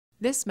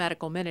This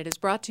Medical Minute is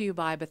brought to you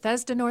by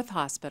Bethesda North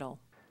Hospital.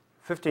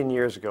 15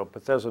 years ago,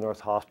 Bethesda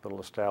North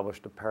Hospital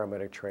established a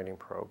paramedic training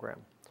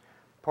program.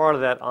 Part of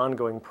that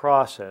ongoing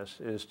process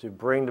is to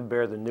bring to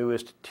bear the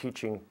newest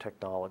teaching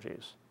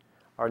technologies.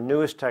 Our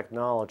newest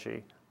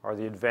technology are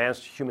the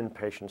advanced human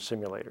patient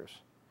simulators.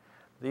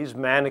 These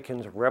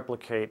mannequins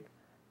replicate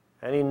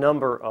any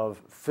number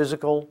of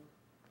physical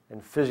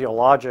and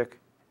physiologic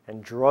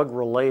and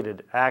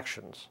drug-related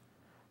actions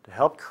to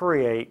help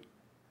create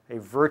a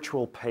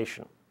virtual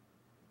patient.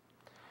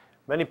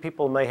 Many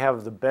people may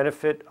have the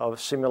benefit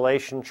of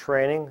simulation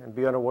training and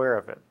be unaware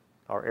of it.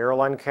 Our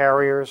airline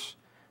carriers,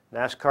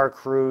 NASCAR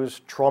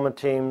crews, trauma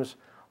teams,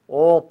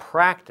 all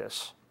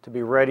practice to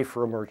be ready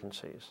for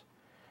emergencies.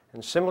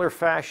 In similar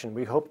fashion,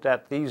 we hope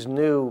that these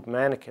new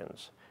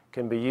mannequins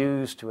can be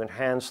used to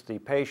enhance the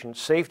patient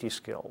safety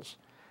skills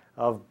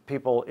of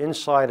people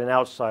inside and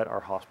outside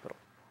our hospital.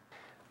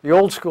 The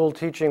old school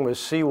teaching was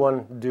see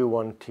one, do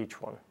one, teach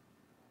one.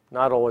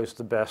 Not always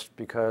the best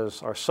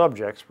because our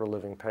subjects were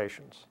living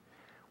patients.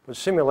 With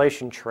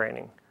simulation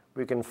training,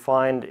 we can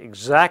find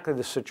exactly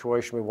the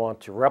situation we want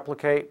to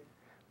replicate.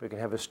 We can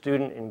have a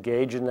student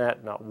engage in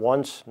that not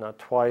once, not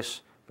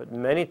twice, but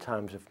many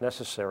times if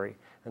necessary,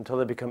 until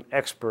they become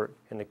expert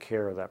in the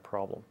care of that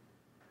problem.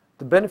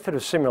 The benefit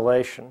of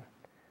simulation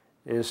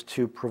is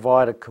to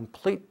provide a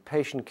complete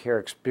patient care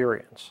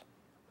experience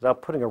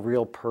without putting a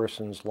real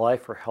person's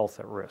life or health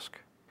at risk.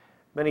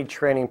 Many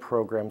training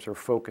programs are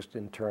focused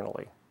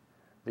internally.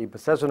 The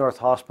Bethesda North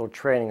Hospital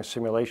Training and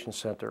Simulation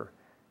Center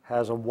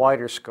has a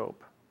wider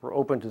scope. We're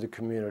open to the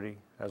community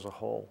as a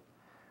whole,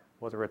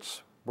 whether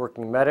it's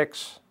working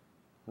medics,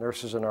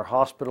 nurses in our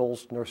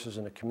hospitals, nurses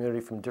in the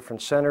community from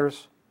different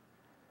centers,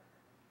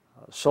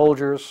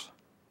 soldiers,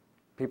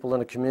 people in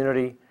the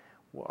community.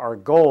 Our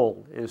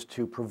goal is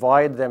to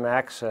provide them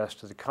access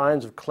to the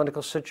kinds of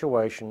clinical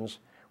situations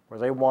where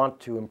they want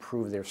to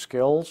improve their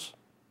skills,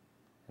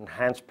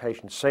 enhance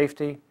patient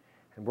safety,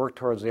 and work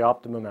towards the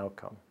optimum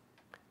outcome.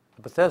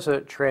 The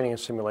Bethesda Training and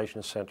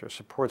Simulation Center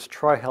supports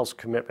TriHealth's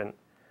commitment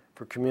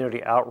for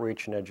community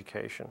outreach and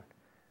education.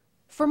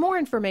 For more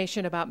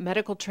information about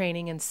medical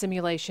training and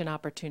simulation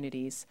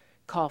opportunities,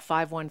 call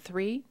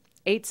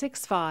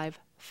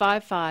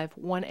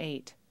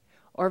 513-865-5518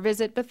 or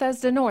visit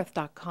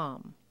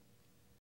BethesdaNorth.com.